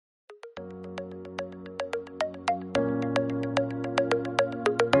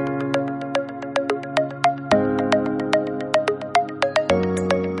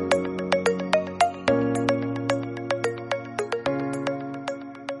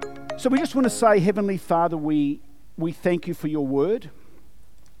So we just want to say, Heavenly Father, we thank you for your word.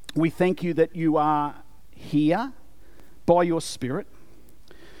 We thank you that you are here by your Spirit.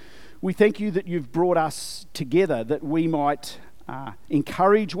 We thank you that you've brought us together that we might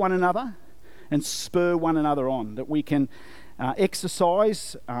encourage one another and spur one another on, that we can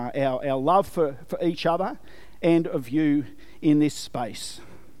exercise our love for each other and of you in this space.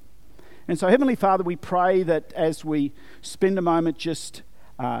 And so, Heavenly Father, we pray that as we spend a moment just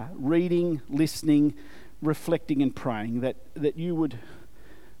reading, listening, reflecting and praying, that you would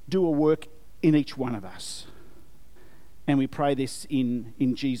do a work in each one of us. And we pray this in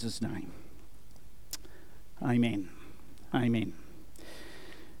Jesus' name. Amen. Amen.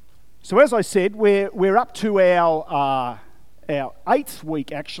 So as I said, we're up to our 8th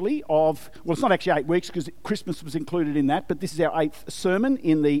week actually of, well, it's not actually 8 weeks because Christmas was included in that, but this is our 8th sermon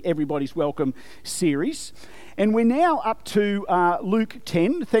in the Everybody's Welcome series. And we're now up to Luke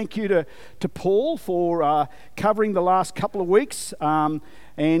 10. Thank you to Paul for covering the last couple of weeks. And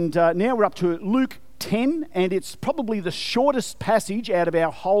now we're up to Luke 10, and it's probably the shortest passage out of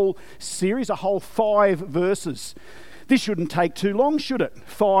our whole series, a whole 5 verses. This shouldn't take too long, should it?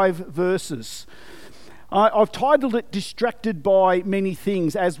 5 verses. I've titled it Distracted by Many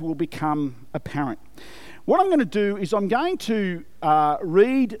Things, as will become apparent. What I'm going to do is I'm going to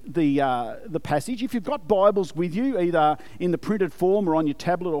read the passage. If you've got Bibles with you, either in the printed form or on your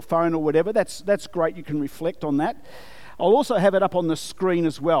tablet or phone or whatever, that's great. You can reflect on that. I'll also have it up on the screen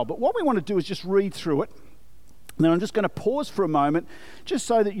as well. But what we want to do is just read through it. And then I'm just going to pause for a moment just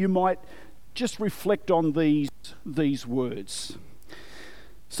so that you might just reflect on these words.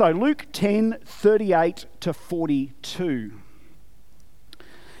 So Luke 10:38 to 42.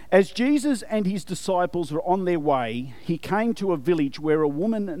 As Jesus and his disciples were on their way, he came to a village where a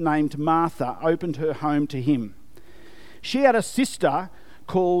woman named Martha opened her home to him. She had a sister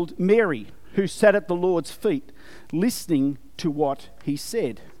called Mary who sat at the Lord's feet, listening to what he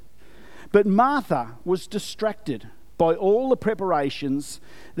said. But Martha was distracted by all the preparations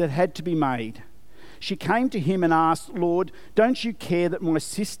that had to be made. She came to him and asked, "Lord, don't you care that my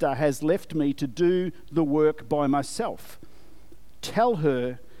sister has left me to do the work by myself? Tell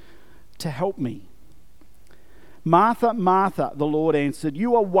her to help me." "Martha, Martha," the Lord answered,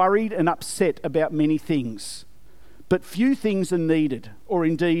 "you are worried and upset about many things, but few things are needed, or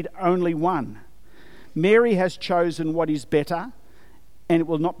indeed only one. Mary has chosen what is better, and it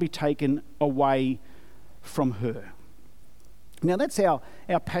will not be taken away from her." Now that's our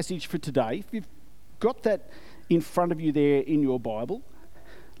passage for today. If you've got that in front of you there in your Bible,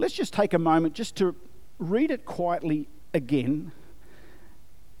 let's just take a moment just to read it quietly again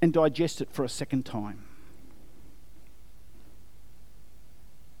and digest it for a second time.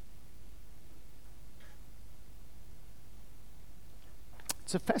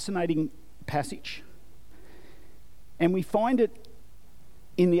 It's a fascinating passage, and we find it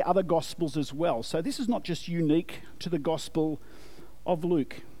in the other Gospels as well. So this is not just unique to the Gospel of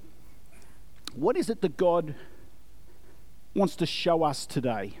Luke. What is it that God wants to show us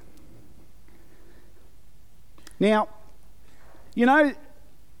today? Now, you know,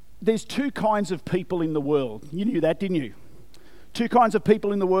 there's 2 kinds of people in the world. You knew that, didn't you? 2 kinds of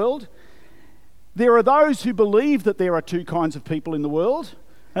people in the world. There are those who believe that there are 2 kinds of people in the world,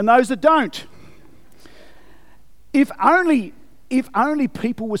 and those that don't. If only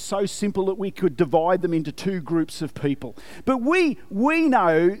people were so simple that we could divide them into 2 groups of people. But we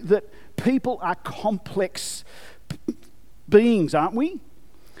know that people are complex beings, aren't we?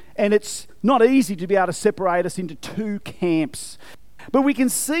 And it's not easy to be able to separate us into 2 camps. But we can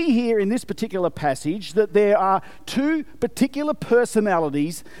see here in this particular passage that there are 2 particular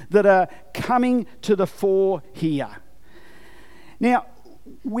personalities that are coming to the fore here. Now,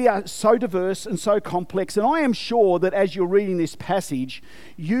 we are so diverse and so complex, and I am sure that as you're reading this passage,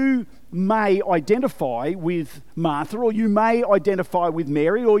 you may identify with Martha, or you may identify with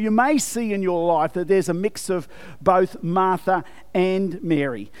Mary, or you may see in your life that there's a mix of both Martha and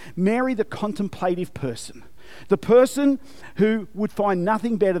Mary. Mary, the contemplative person. The person who would find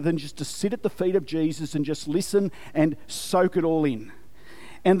nothing better than just to sit at the feet of Jesus and just listen and soak it all in.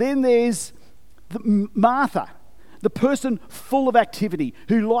 And then there's Martha, the person full of activity,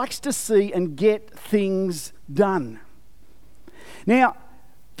 who likes to see and get things done. Now,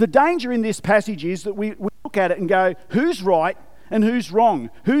 the danger in this passage is that we look at it and go, who's right and who's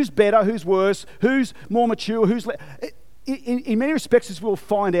wrong? Who's better, who's worse, who's more mature, who's less? In many respects, as we'll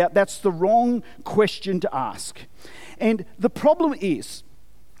find out, that's the wrong question to ask. And the problem is,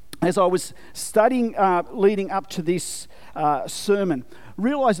 as I was studying leading up to this sermon,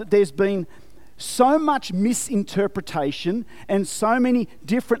 realised that there's been so much misinterpretation and so many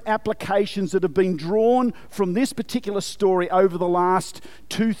different applications that have been drawn from this particular story over the last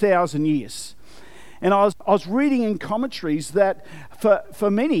 2,000 years. And I was reading in commentaries that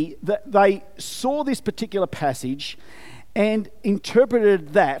for many, that they saw this particular passage and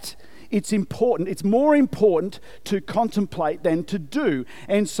interpreted that it's more important to contemplate than to do.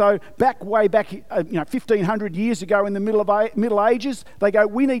 And so way back 1,500 years ago in the Middle Ages, they go,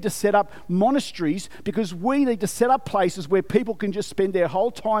 we need to set up monasteries because we need to set up places where people can just spend their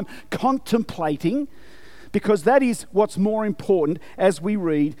whole time contemplating, because that is what's more important as we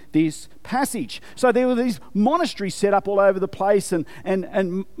read this passage. So there were these monasteries set up all over the place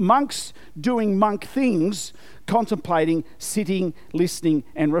and monks doing monk things, contemplating, sitting, listening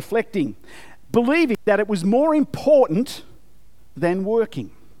and reflecting, believing that it was more important than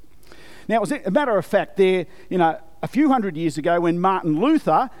working. Now, as a matter of fact, a few hundred years ago when Martin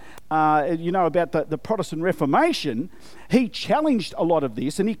Luther, about the Protestant Reformation, he challenged a lot of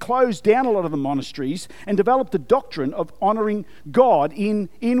this and he closed down a lot of the monasteries and developed the doctrine of honouring God in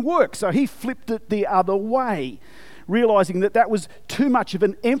work. So he flipped it the other way, realising that was too much of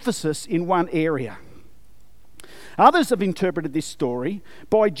an emphasis in one area. Others have interpreted this story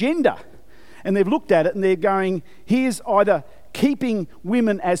by gender, and they've looked at it and they're going, here's either keeping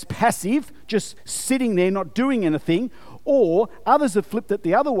women as passive, just sitting there not doing anything, or others have flipped it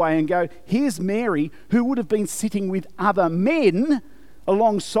the other way and go, here's Mary, who would have been sitting with other men,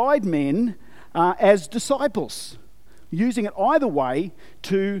 alongside men, as disciples, using it either way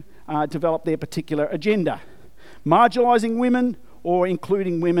to develop their particular agenda, marginalising women or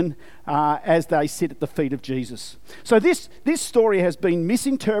including women as they sit at the feet of Jesus. So this story has been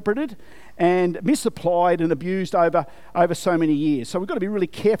misinterpreted and misapplied and abused over so many years. So we've got to be really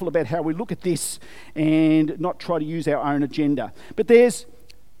careful about how we look at this and not try to use our own agenda. But there's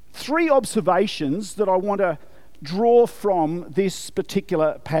 3 observations that I want to draw from this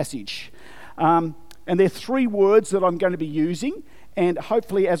particular passage. And they're 3 words that I'm going to be using, and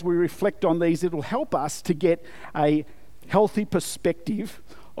hopefully as we reflect on these, it'll help us to get a healthy perspective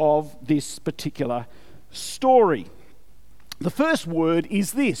of this particular story. The first word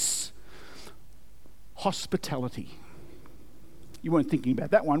is this: hospitality. You weren't thinking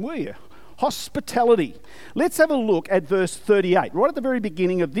about that one, were you? Hospitality. Let's have a look at verse 38. Right at the very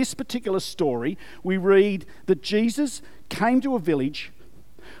beginning of this particular story, we read that Jesus came to a village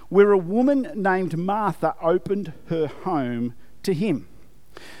where a woman named Martha opened her home to him.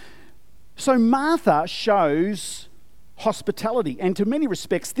 So Martha shows hospitality, and to many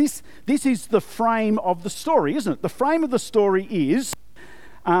respects this is the frame of the story, isn't it? The frame of the story is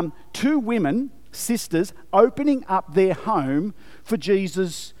 2 women, sisters, opening up their home for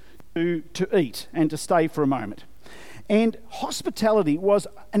Jesus to eat and to stay for a moment. And hospitality was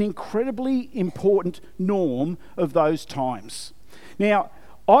an incredibly important norm of those times. Now,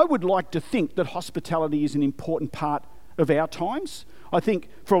 I would like to think that hospitality is an important part of our times. I think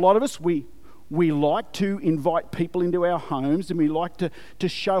for a lot of us, we like to invite people into our homes and we like to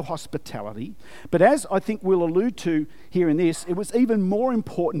show hospitality. But as I think we'll allude to here in this, it was even more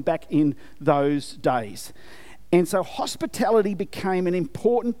important back in those days. And so hospitality became an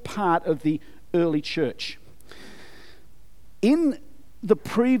important part of the early church. In the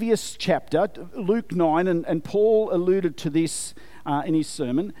previous chapter, Luke 9, and Paul alluded to this in his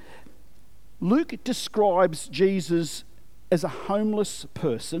sermon, Luke describes Jesus as a homeless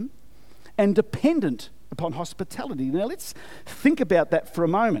person and dependent upon hospitality. Now let's think about that for a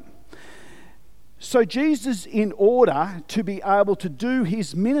moment. So Jesus, in order to be able to do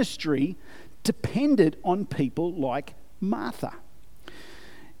his ministry, depended on people like Martha.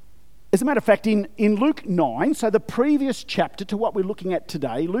 As a matter of fact, in Luke 9, so the previous chapter to what we're looking at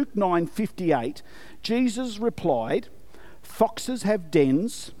today, Luke 9:58, Jesus replied, "Foxes have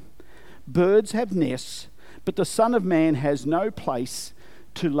dens, birds have nests, but the Son of Man has no place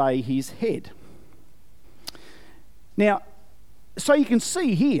to lay his head." Now, so you can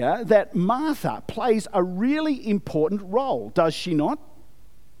see here that Martha plays a really important role, does she not?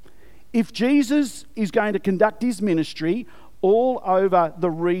 If Jesus is going to conduct his ministry all over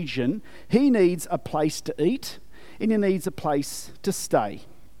the region, he needs a place to eat and he needs a place to stay.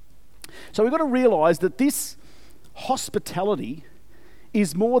 So we've got to realise that this hospitality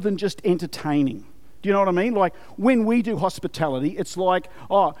is more than just entertaining Do you know what I mean? Like when we do hospitality, it's like,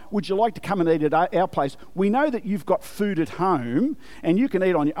 oh, would you like to come and eat at our place? We know that you've got food at home and you can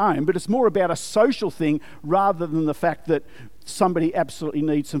eat on your own, but it's more about a social thing rather than the fact that somebody absolutely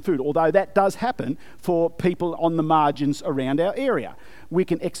needs some food, although that does happen for people on the margins around our area. We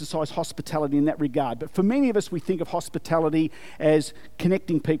can exercise hospitality in that regard. But for many of us, we think of hospitality as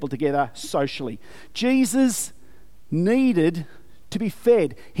connecting people together socially. Jesus needed to be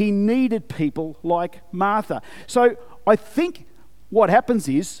fed. He needed people like Martha. So I think what happens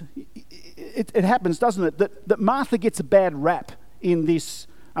is, it happens, doesn't it, that Martha gets a bad rap in this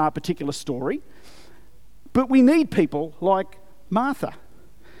particular story. But we need people like Martha.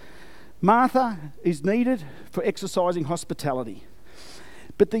 Martha is needed for exercising hospitality.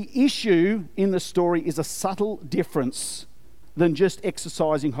 But the issue in the story is a subtle difference than just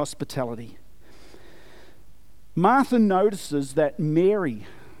exercising hospitality. Martha notices that Mary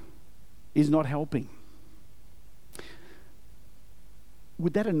is not helping.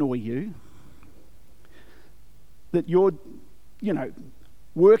 Would that annoy you? That you're,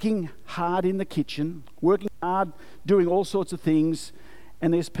 working hard in the kitchen, working hard, doing all sorts of things,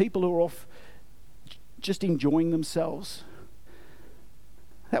 and there's people who are off just enjoying themselves.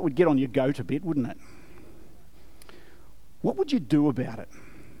 That would get on your goat a bit, wouldn't it? What would you do about it?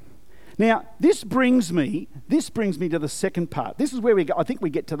 Now, this brings me to the second part. This is where I think we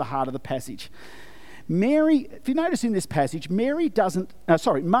get to the heart of the passage. Mary, if you notice in this passage,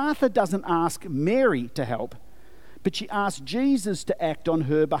 Martha doesn't ask Mary to help, but she asks Jesus to act on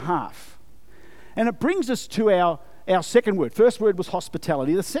her behalf. And it brings us to our second word. First word was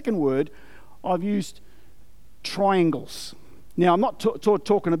hospitality. The second word, I've used triangles. Now, I'm not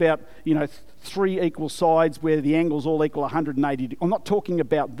talking about, 3 equal sides where the angles all equal 180. I'm not talking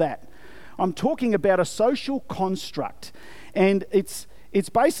about that. I'm talking about a social construct. And it's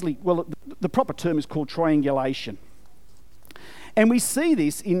basically, the proper term is called triangulation. And we see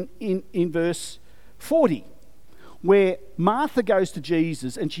this in verse 40, where Martha goes to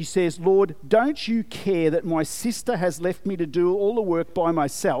Jesus and she says, Lord, don't you care that my sister has left me to do all the work by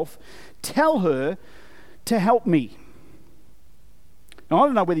myself? Tell her to help me. Now, I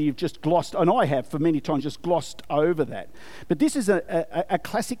don't know whether you've just glossed, and I have for many times just glossed over that, but this is a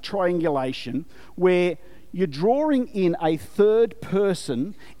classic triangulation where you're drawing in a third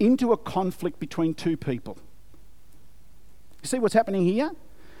person into a conflict between two people. You see what's happening here?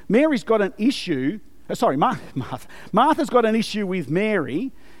 Mary's got an issue. Martha's got an issue with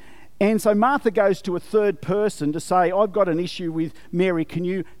Mary, and so Martha goes to a third person to say, I've got an issue with Mary, can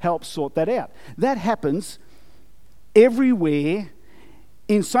you help sort that out? That happens everywhere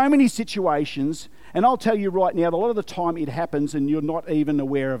in so many situations, and I'll tell you right now, a lot of the time it happens and you're not even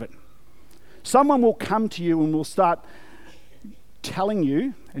aware of it. Someone will come to you and will start telling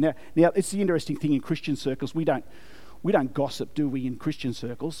you, and now it's the interesting thing in Christian circles, we don't gossip, do we, in Christian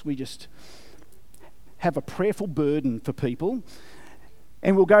circles? We just have a prayerful burden for people,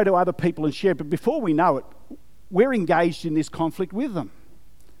 and we'll go to other people and share. But before we know it, we're engaged in this conflict with them.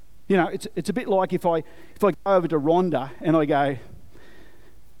 It's a bit like if I go over to Rhonda and I go,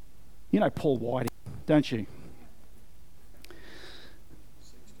 Paul Whiting, don't you?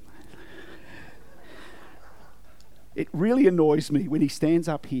 It really annoys me when he stands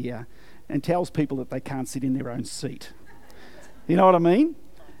up here and tells people that they can't sit in their own seat. You know what I mean?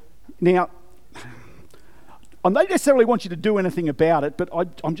 Now, I don't necessarily want you to do anything about it, but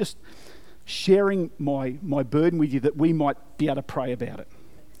I'm just sharing my burden with you that we might be able to pray about it.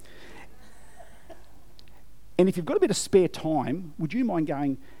 And if you've got a bit of spare time, would you mind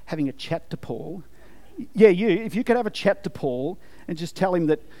having a chat to Paul? Yeah, if you could have a chat to Paul and just tell him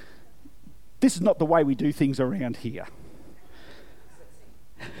that this is not the way we do things around here.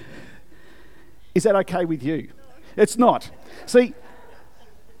 Is that okay with you? It's not. See,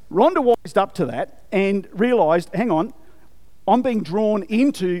 Rhonda wised up to that and realised, hang on, I'm being drawn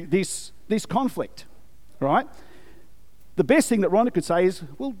into this conflict, right? The best thing that Rhonda could say is,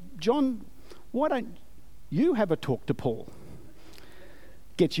 well, John, why don't you have a talk to Paul?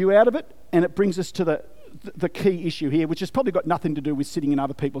 Gets you out of it, and it brings us to the key issue here, which has probably got nothing to do with sitting in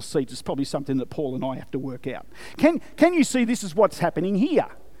other people's seats. It's probably something that Paul and I have to work out. Can you see this is what's happening here?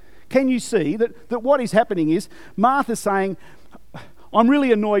 Can you see that what is happening is Martha's saying, I'm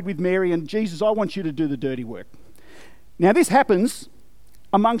really annoyed with Mary, and Jesus, I want you to do the dirty work. Now, this happens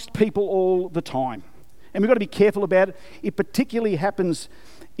amongst people all the time, and we've got to be careful about it. It particularly happens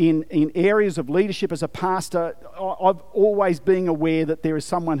in areas of leadership. As a pastor, I've always been aware that there is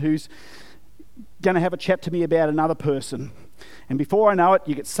someone who's going to have a chat to me about another person. And before I know it,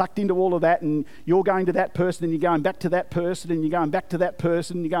 you get sucked into all of that, and you're going to that person, and you're going back to that person, and you're going back to that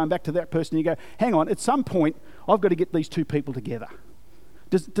person, and you're going back to that person, and you go, hang on, at some point, I've got to get these two people together.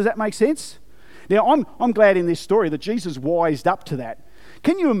 Does that make sense? Now, I'm glad in this story that Jesus wised up to that.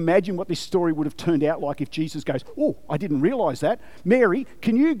 Can you imagine what this story would have turned out like if Jesus goes, oh, I didn't realise that. Mary,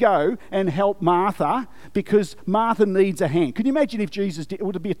 can you go and help Martha because Martha needs a hand? Can you imagine if Jesus did? It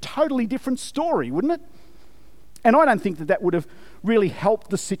would be a totally different story, wouldn't it? And I don't think that would have really helped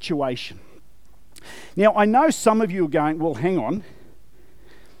the situation. Now, I know some of you are going, well, hang on.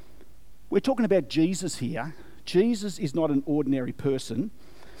 We're talking about Jesus here. Jesus is not an ordinary person.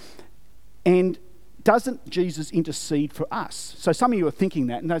 And doesn't Jesus intercede for us? So some of you are thinking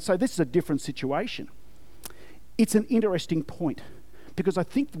that, and so this is a different situation. It's an interesting point because I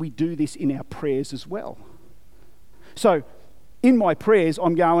think we do this in our prayers as well. So in my prayers,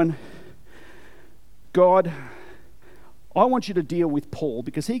 I'm going, God, I want you to deal with Paul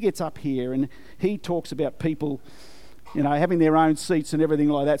because he gets up here and he talks about people, having their own seats and everything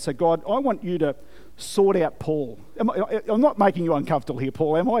like that. So God, I want you to sort out Paul. I'm not making you uncomfortable here,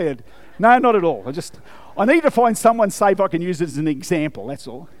 Paul, am I? No, not at all. I need to find someone safe I can use it as an example, that's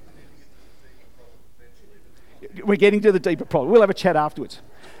all. We're getting to the deeper problem. We'll have a chat afterwards.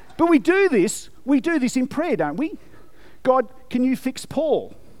 But we do this in prayer, don't we? God, can you fix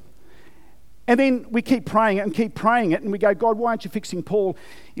Paul? And then we keep praying it and we go, God, why aren't you fixing Paul?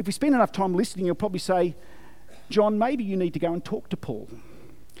 If we spend enough time listening, you'll probably say, John, maybe you need to go and talk to Paul.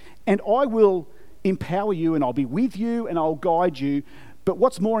 And I will empower you and I'll be with you and I'll guide you. But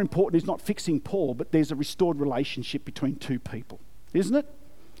what's more important is not fixing Paul, but there's a restored relationship between two people, isn't it?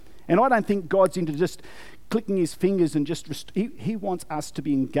 And I don't think God's into just clicking his fingers and he wants us to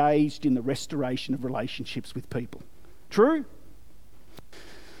be engaged in the restoration of relationships with people. True?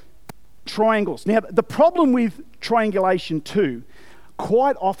 Triangles. Now, the problem with triangulation too,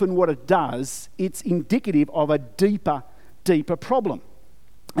 quite often what it does, it's indicative of a deeper problem.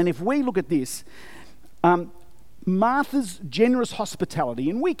 And if we look at this, Martha's generous hospitality,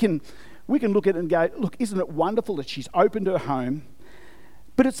 and we can look at it and go, look, isn't it wonderful that she's opened her home?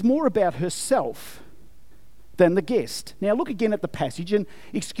 But it's more about herself than the guest. Now look again at the passage, and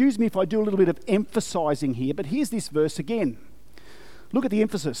excuse me if I do a little bit of emphasising here, but here's this verse again. Look at the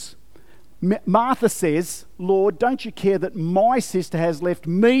emphasis. Martha says, Lord, don't you care that my sister has left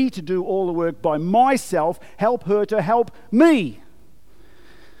me to do all the work by myself? Help her to help me.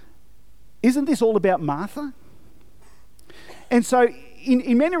 Isn't this all about Martha? And so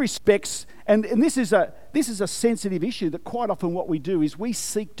in many respects, and this is a sensitive issue, that quite often what we do is we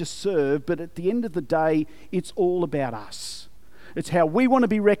seek to serve, but at the end of the day, it's all about us. It's how we want to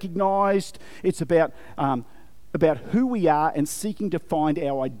be recognised. It's about who we are and seeking to find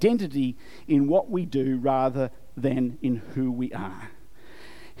our identity in what we do rather than in who we are.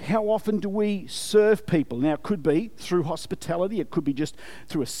 How often do we serve people? Now, it could be through hospitality, it could be just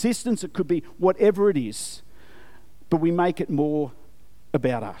through assistance, it could be whatever it is, but we make it more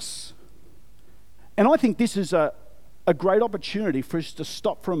about us. And I think this is a great opportunity for us to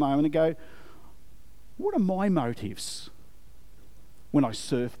stop for a moment and go, what are my motives when I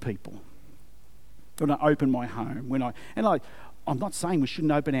serve people? When I open my home, I'm not saying we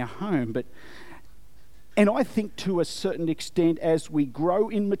shouldn't open our home, and I think to a certain extent as we grow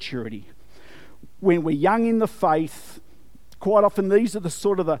in maturity, when we're young in the faith, quite often these are the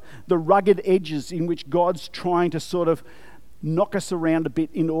sort of the rugged edges in which God's trying to sort of knock us around a bit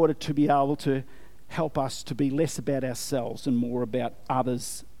in order to be able to help us to be less about ourselves and more about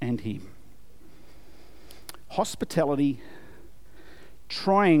others and Him. Hospitality,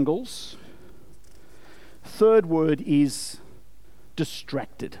 triangles. Third word is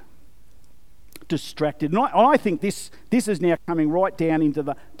distracted. Distracted. And I think this is now coming right down into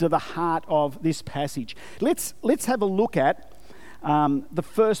the heart of this passage. Let's have a look at the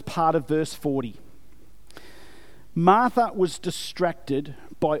first part of verse 40. Martha was distracted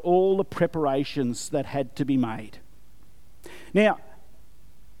by all the preparations that had to be made. Now,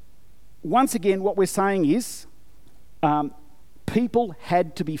 once again, what we're saying is people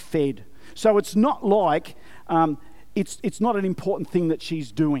had to be fed. So it's not like it's not an important thing that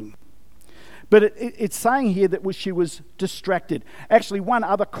she's doing. But it's saying here that she was distracted. Actually, one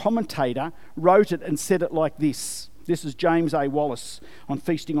other commentator wrote it and said it like this. This is James A. Wallace on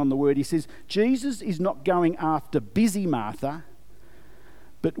Feasting on the Word. He says, Jesus is not going after busy Martha,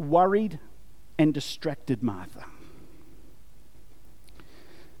 but worried and distracted Martha.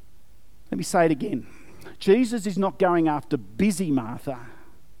 Let me say it again. Jesus is not going after busy Martha,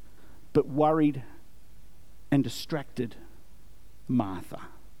 but worried and distracted Martha.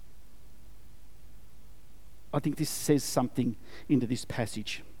 I think this says something into this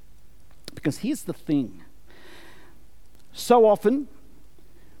passage. Because here's the thing. So often,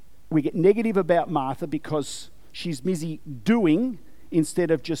 we get negative about Martha because she's busy doing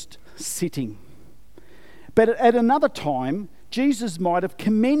instead of just sitting. But at another time, Jesus might have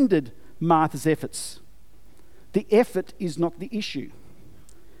commended Martha's efforts. The effort is not the issue.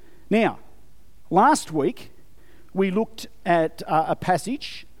 Now, last week, we looked at a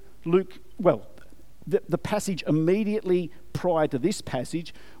passage, the passage immediately prior to this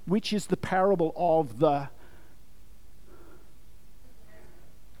passage, which is the parable of the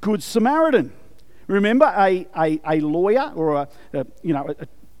Good Samaritan. Remember, a lawyer or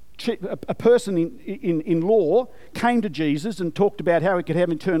a person in law came to Jesus and talked about how he could have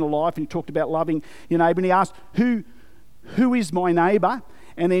eternal life, and he talked about loving your neighbour, and he asked, who is my neighbour?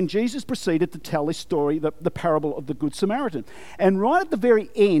 And then Jesus proceeded to tell this story, the parable of the Good Samaritan. And right at the very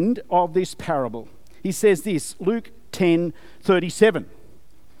end of this parable, he says this, Luke 10:37.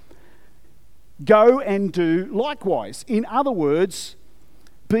 Go and do likewise. In other words,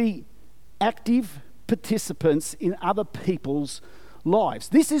 be active participants in other people's lives.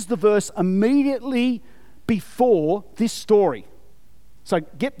 This is the verse immediately before this story. So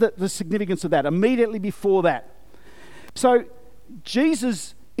get the significance of that, immediately before that. So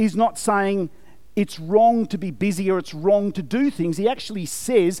Jesus is not saying it's wrong to be busy or it's wrong to do things. He actually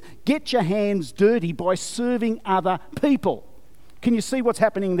says, get your hands dirty by serving other people. Can you see what's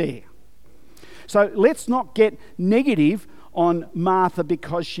happening there? So let's not get negative on Martha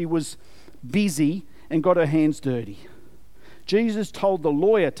because she was busy and got her hands dirty. Jesus told the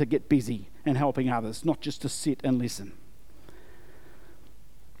lawyer to get busy and helping others, not just to sit and listen.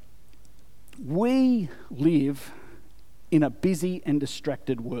 We live in a busy and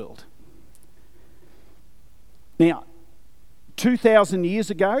distracted world. Now, 2,000 years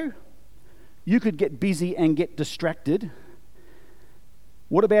ago, you could get busy and get distracted.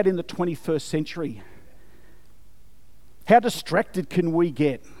 What about in the 21st century? How distracted can we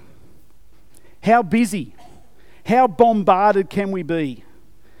get? How busy? How bombarded can we be?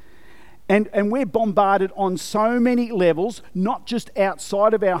 And we're bombarded on so many levels, not just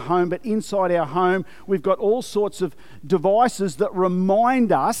outside of our home, but inside our home. We've got all sorts of devices that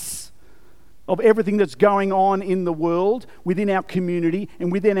remind us of everything that's going on in the world, within our community,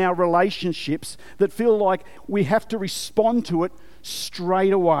 and within our relationships that feel like we have to respond to it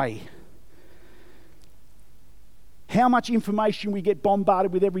straight away. How much information we get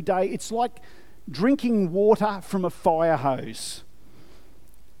bombarded with every day. It's like drinking water from a fire hose.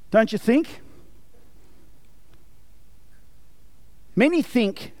 Don't you think? Many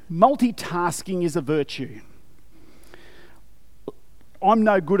think multitasking is a virtue. I'm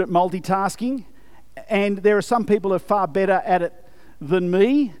no good at multitasking, and there are some people who are far better at it than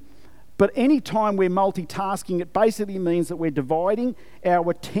me. But any time we're multitasking, it basically means that we're dividing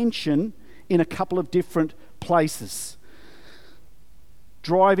our attention in a couple of different places.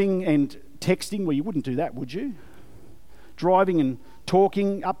 Driving and texting, well, you wouldn't do that, would you? Driving and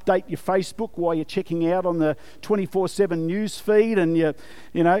talking, update your Facebook while you're checking out on the 24/7 news feed, and you're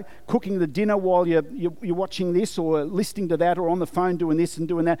cooking the dinner while you're watching this or listening to that, or on the phone doing this and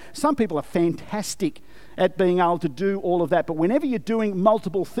doing that. Some people are fantastic at being able to do all of that, but whenever you're doing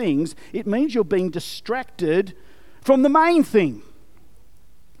multiple things, it means you're being distracted from the main thing.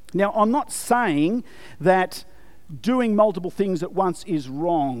 Now, I'm not saying that doing multiple things at once is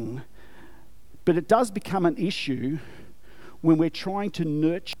wrong, but it does become an issue when we're trying to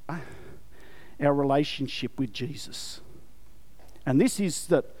nurture our relationship with Jesus. And this is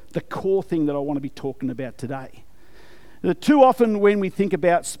the core thing that I want to be talking about today. Too often when we think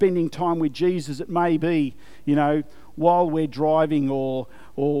about spending time with Jesus, it may be, while we're driving or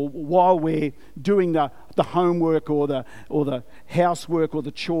while we're doing the homework or the housework or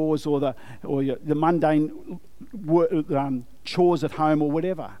the chores or the mundane chores at home or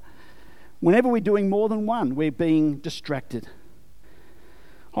whatever. Whenever we're doing more than one, we're being distracted.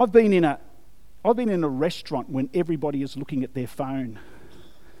 I've been in a restaurant when everybody is looking at their phone.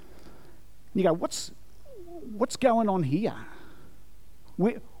 You go, what's going on here?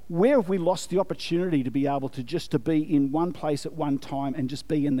 Where have we lost the opportunity to be able to be in one place at one time and just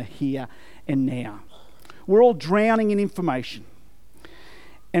be in the here and now? We're all drowning in information.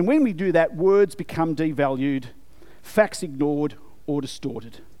 And when we do that, words become devalued, facts ignored or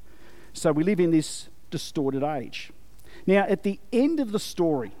distorted. So we live in this distorted age. Now, at the end of the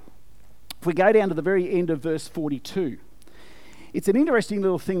story, if we go down to the very end of verse 42, it's an interesting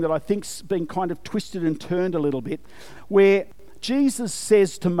little thing that I think's been kind of twisted and turned a little bit, where Jesus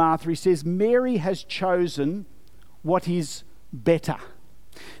says to Martha, he says, Mary has chosen what is better.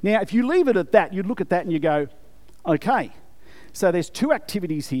 Now, if you leave it at that, you'd look at that and you go, Okay, so there's two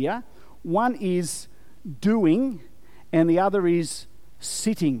activities here. One is doing and the other is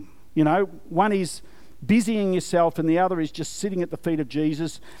sitting. You know, one is busying yourself and the other is just sitting at the feet of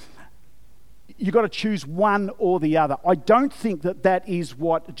Jesus. You've got to choose one or the other. I don't think that that is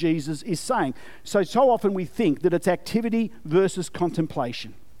what Jesus is saying. So often we think that it's activity versus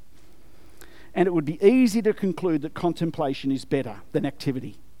contemplation. And it would be easy to conclude that contemplation is better than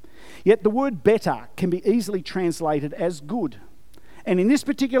activity. Yet the word better can be easily translated as good. And in this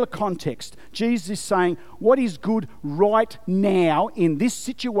particular context, Jesus is saying what is good right now in this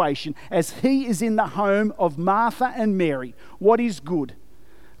situation as he is in the home of Martha and Mary. What is good?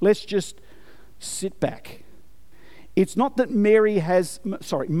 Let's just sit back. It's not that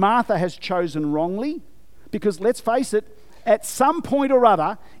Martha has chosen wrongly, because let's face it, at some point or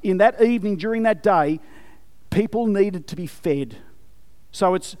other in that evening during that day, people needed to be fed.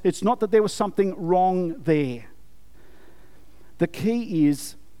 So it's not that there was something wrong there. The key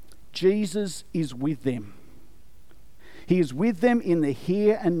is Jesus is with them. He is with them in the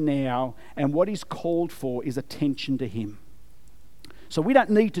here and now, and what he's called for is attention to him. So we don't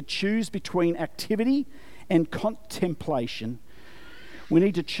need to choose between activity and contemplation. We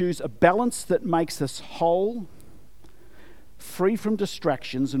need to choose a balance that makes us whole, free from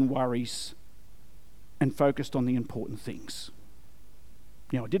distractions and worries, and focused on the important things.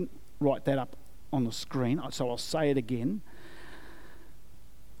 Now, I didn't write that up on the screen, so I'll say it again.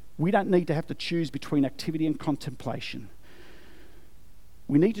 We don't need to have to choose between activity and contemplation.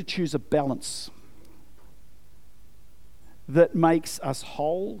 We need to choose a balance that makes us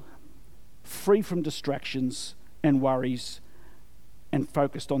whole, free from distractions and worries, and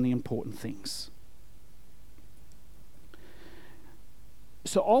focused on the important things.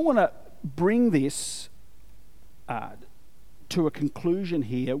 So I want to bring this to a conclusion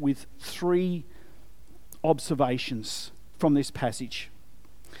here with 3 observations from this passage.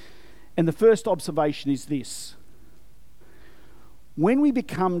 And the first observation is this: when we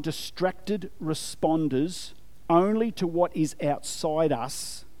become distracted responders only to what is outside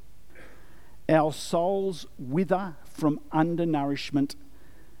us, our souls wither from undernourishment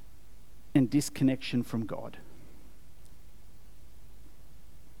and disconnection from God.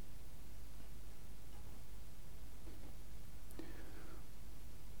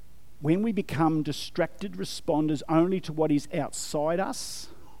 When we become distracted responders only to what is outside us,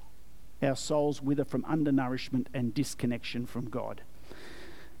 our souls wither from undernourishment and disconnection from God.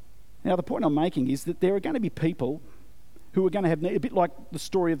 Now, the point I'm making is that there are going to be people who are going to have need, a bit like the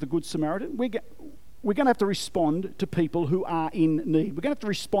story of the Good Samaritan. We're going to have to respond to people who are in need. We're going to have to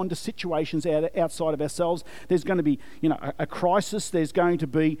respond to situations outside of ourselves. There's going to be, a crisis. There's going to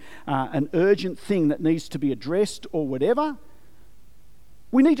be an urgent thing that needs to be addressed or whatever.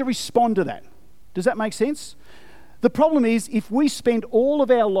 We need to respond to that. Does that make sense? The problem is if we spend all of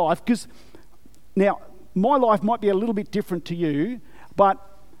our life, because now my life might be a little bit different to you, but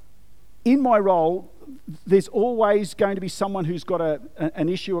in my role, there's always going to be someone who's got an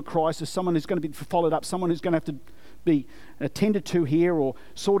issue, a crisis, someone who's going to be followed up, someone who's going to have to be attended to here or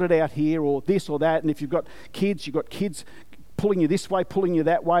sorted out here or this or that. And if you've got kids pulling you this way, pulling you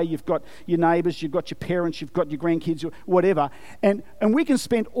that way. You've got your neighbours, you've got your parents, you've got your grandkids, whatever. And we can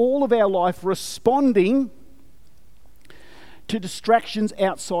spend all of our life responding to distractions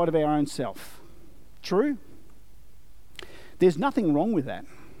outside of our own self. True? There's nothing wrong with that.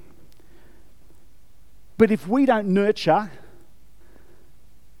 But if we don't nurture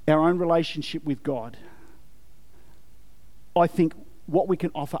our own relationship with God, I think what we can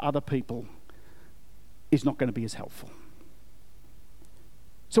offer other people is not going to be as helpful.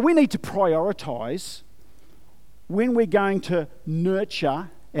 So we need to prioritise when we're going to nurture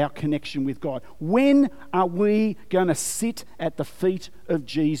our connection with God. When are we going to sit at the feet of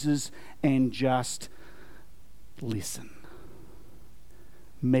Jesus and just listen,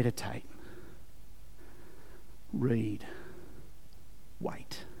 meditate, read,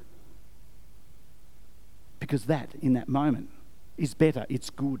 wait? Because that, in that moment, is better, it's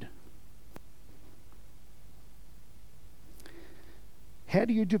good. How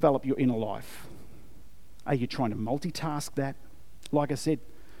do you develop your inner life? Are you trying to multitask that? Like I said,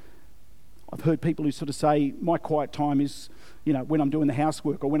 I've heard people who sort of say, my quiet time is, when I'm doing the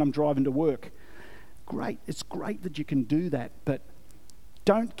housework or when I'm driving to work. Great, it's great that you can do that, but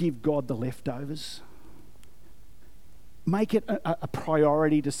don't give God the leftovers. Make it a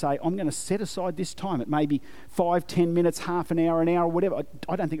priority to say, I'm going to set aside this time. It may be 5, 10 minutes, half an hour, whatever.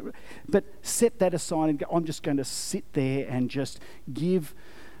 I don't think, but set that aside and go, I'm just going to sit there and just give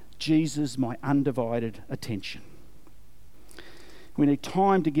Jesus my undivided attention. We need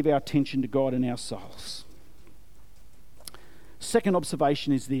time to give our attention to God and our souls. Second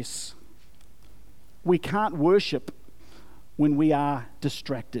observation is this: we can't worship when we are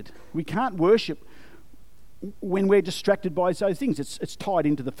distracted. We can't worship when we're distracted by those things. It's tied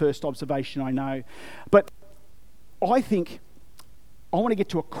into the first observation, I know. But I think I want to get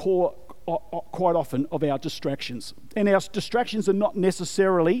to a core quite often of our distractions. And our distractions are not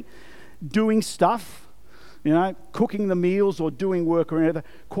necessarily doing stuff, cooking the meals or doing work or anything.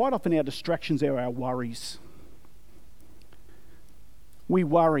 Quite often our distractions are our worries. We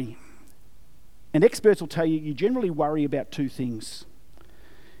worry. And experts will tell you, you generally worry about two things.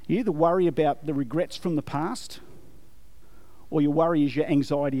 You either worry about the regrets from the past, or your worry is your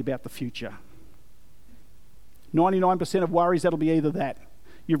anxiety about the future. 99% of worries, that'll be either that.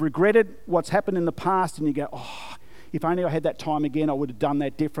 You've regretted what's happened in the past and you go, oh, if only I had that time again, I would have done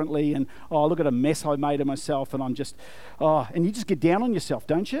that differently. And, oh, look at a mess I made of myself. And I'm just, and you just get down on yourself,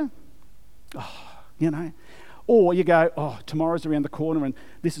 don't you? Or you go, oh, tomorrow's around the corner and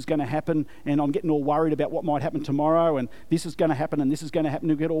this is going to happen and I'm getting all worried about what might happen tomorrow and this is going to happen and this is going to happen,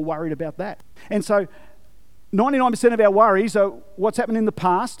 and you get all worried about that. And so 99% of our worries are what's happened in the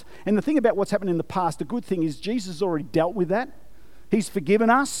past. And the thing about what's happened in the past, the good thing is Jesus has already dealt with that. He's forgiven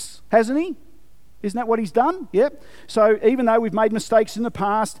us, hasn't he? Isn't that what he's done? Yep. So even though we've made mistakes in the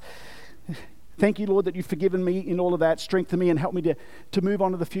past, thank you, Lord, that you've forgiven me in all of that. Strengthen me and help me to move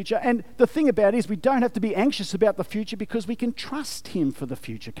on to the future. And the thing about it is we don't have to be anxious about the future because we can trust him for the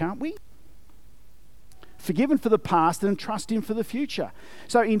future, can't we? Forgiven for the past and trust him for the future.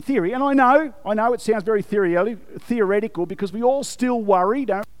 So in theory, and I know it sounds very theoretical because we all still worry,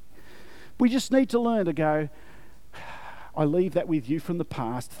 don't we? We just need to learn to go, I leave that with you from the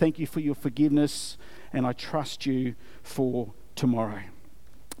past. Thank you for your forgiveness and I trust you for tomorrow.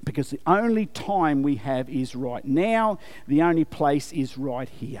 Because the only time we have is right now. The only place is right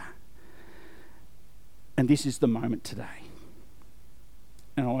here. And this is the moment today.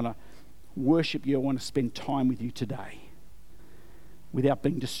 And I want to worship you. I want to spend time with you today without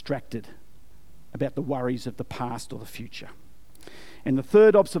being distracted about the worries of the past or the future. And the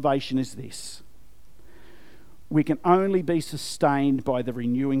third observation is this: we can only be sustained by the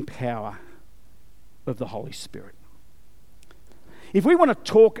renewing power of the Holy Spirit. If we want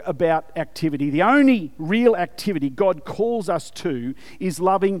to talk about activity, the only real activity God calls us to is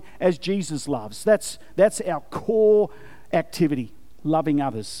loving as Jesus loves. That's our core activity, loving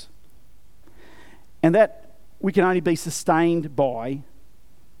others. And that we can only be sustained by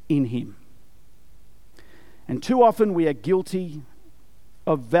in him. And too often we are guilty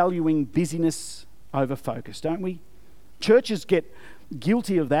of valuing busyness over focus, don't we? Churches get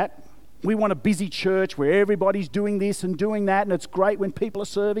guilty of that. We want a busy church where everybody's doing this and doing that, and it's great when people are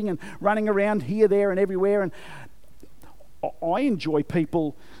serving and running around here, there, and everywhere. And I enjoy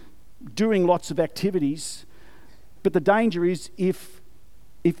people doing lots of activities, but the danger is if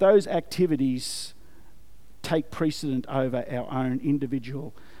those activities take precedent over our own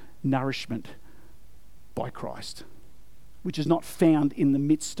individual nourishment by Christ, which is not found in the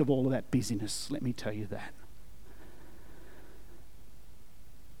midst of all of that busyness, let me tell you that.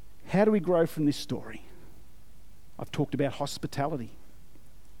 How do we grow from this story? I've talked about hospitality,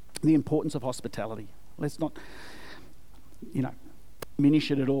 the importance of hospitality. Let's not,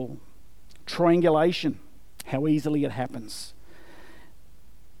 diminish it at all. Triangulation, how easily it happens.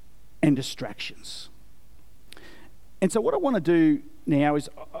 And distractions. And so what I want to do now is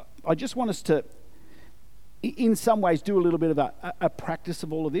I just want us to, in some ways, do a little bit of a practice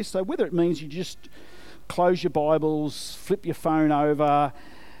of all of this. So whether it means you just close your Bibles, flip your phone over,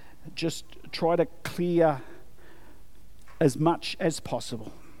 just try to clear as much as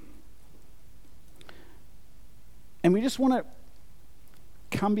possible. And we just want to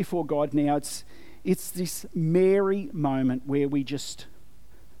come before God now. It's this Mary moment where we just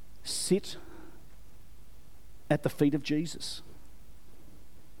sit at the feet of Jesus.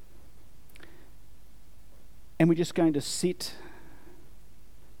 And we're just going to sit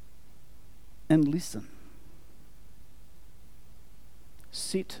and listen.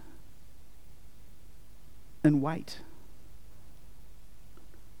 Sit and wait.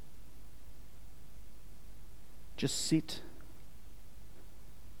 Just sit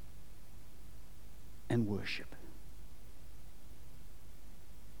and worship.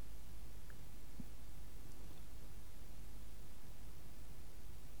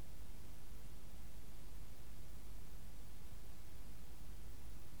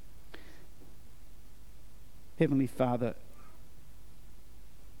 Heavenly Father,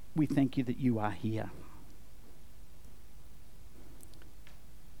 we thank you that you are here.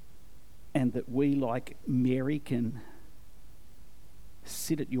 And that we, like Mary, can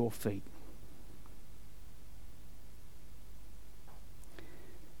sit at your feet.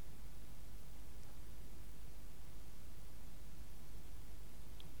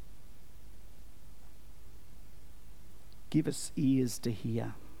 Give us ears to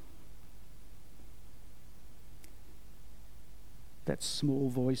hear. That small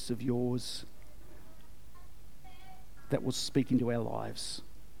voice of yours that will speak into our lives.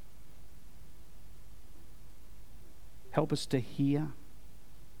 Help us to hear,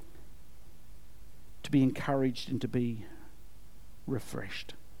 to be encouraged and to be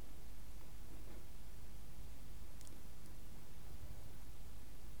refreshed.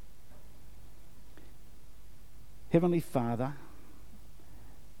 Heavenly Father,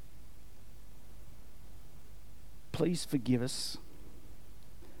 please forgive us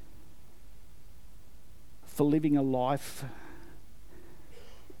for living a life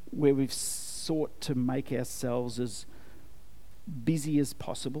where we've sought to make ourselves as busy as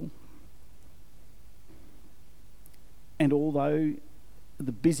possible. And although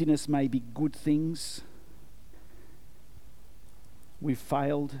the busyness may be good things, we've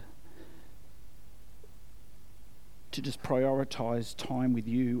failed to just prioritise time with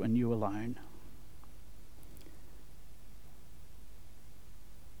you and you alone.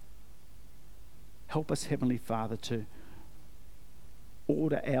 Help us, Heavenly Father, to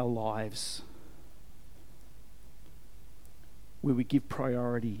order our lives where we give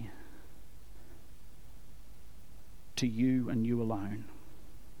priority to you and you alone.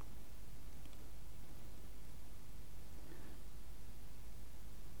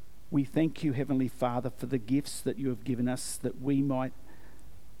 We thank you, Heavenly Father, for the gifts that you have given us, that we might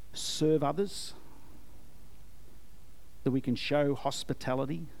serve others, that we can show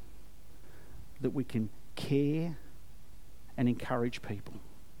hospitality, that we can care and encourage people.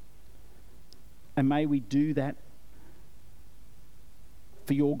 And may we do that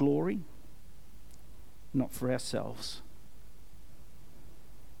for your glory, not for ourselves.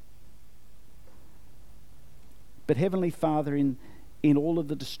 But Heavenly Father, in all of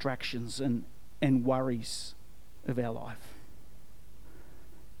the distractions and worries of our life,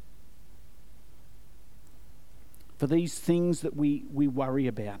 for these things that we worry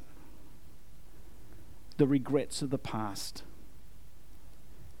about, the regrets of the past,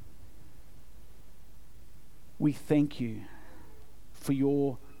 we thank you for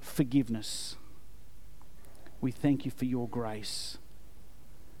your forgiveness. We thank you for your grace.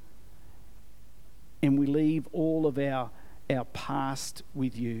 And we leave all of our past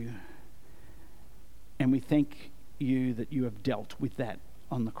with you. And we thank you that you have dealt with that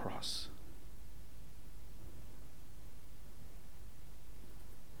on the cross.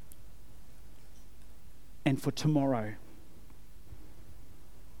 And for tomorrow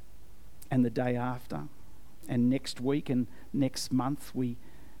and the day after and next week and next month, we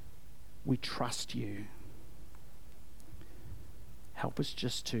trust you. Help us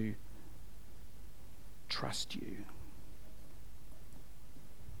just to trust you.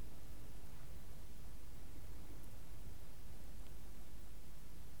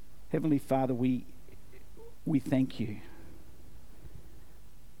 Heavenly Father, we thank you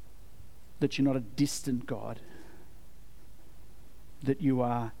that you're not a distant God, that you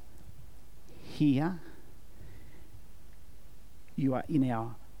are here, you are in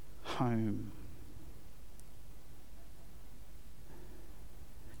our home.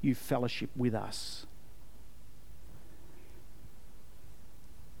 You fellowship with us.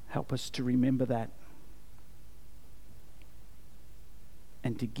 Help us to remember that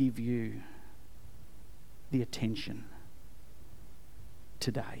and to give you the attention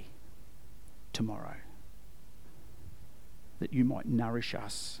today, tomorrow, that you might nourish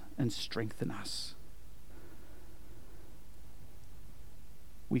us and strengthen us.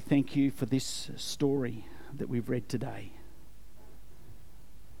 We thank you for this story that we've read today.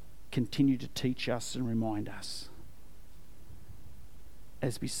 Continue to teach us and remind us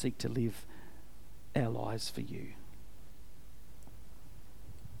as we seek to live our lives for you.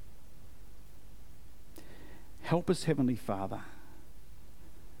 Help us, Heavenly Father,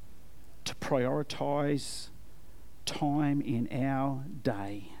 to prioritise time in our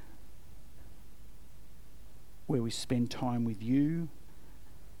day where we spend time with you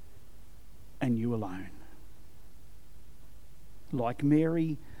and you alone. Like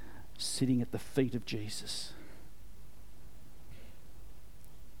Mary sitting at the feet of Jesus.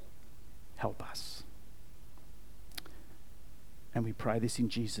 Help us. And we pray this in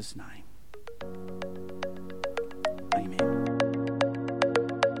Jesus' name.